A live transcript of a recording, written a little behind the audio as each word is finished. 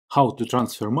How to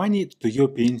transfer money to your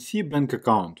PNC bank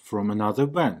account from another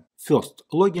bank. First,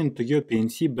 log in to your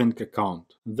PNC bank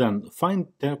account. Then find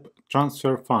tab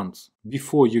Transfer Funds.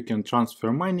 Before you can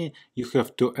transfer money, you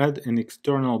have to add an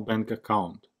external bank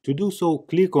account. To do so,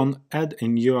 click on Add a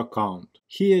new account.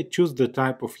 Here, choose the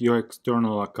type of your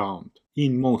external account.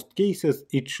 In most cases,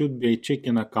 it should be a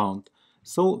checking account,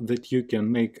 so that you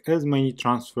can make as many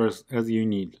transfers as you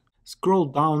need. Scroll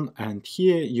down and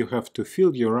here you have to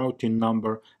fill your routing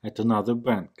number at another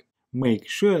bank. Make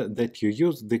sure that you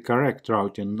use the correct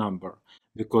routing number,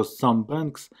 because some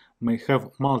banks may have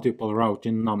multiple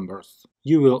routing numbers.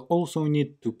 You will also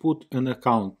need to put an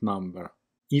account number.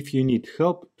 If you need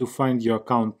help to find your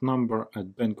account number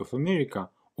at Bank of America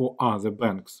or other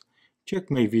banks, check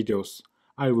my videos.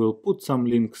 I will put some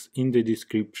links in the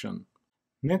description.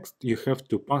 Next, you have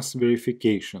to pass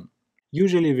verification.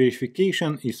 Usually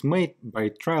verification is made by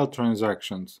trial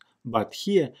transactions, but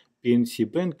here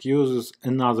PNC Bank uses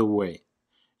another way.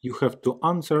 You have to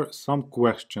answer some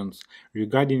questions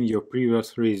regarding your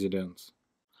previous residence.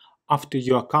 After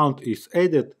your account is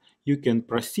added, you can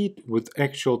proceed with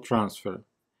actual transfer.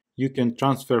 You can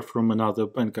transfer from another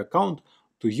bank account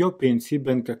to your PNC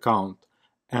Bank account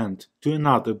and to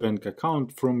another bank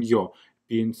account from your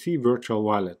PNC Virtual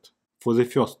Wallet. For the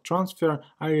first transfer,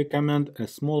 I recommend a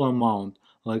small amount,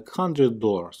 like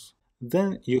 $100.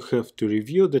 Then you have to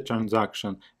review the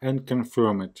transaction and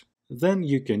confirm it. Then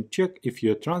you can check if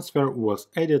your transfer was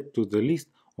added to the list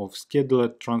of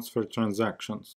scheduled transfer transactions.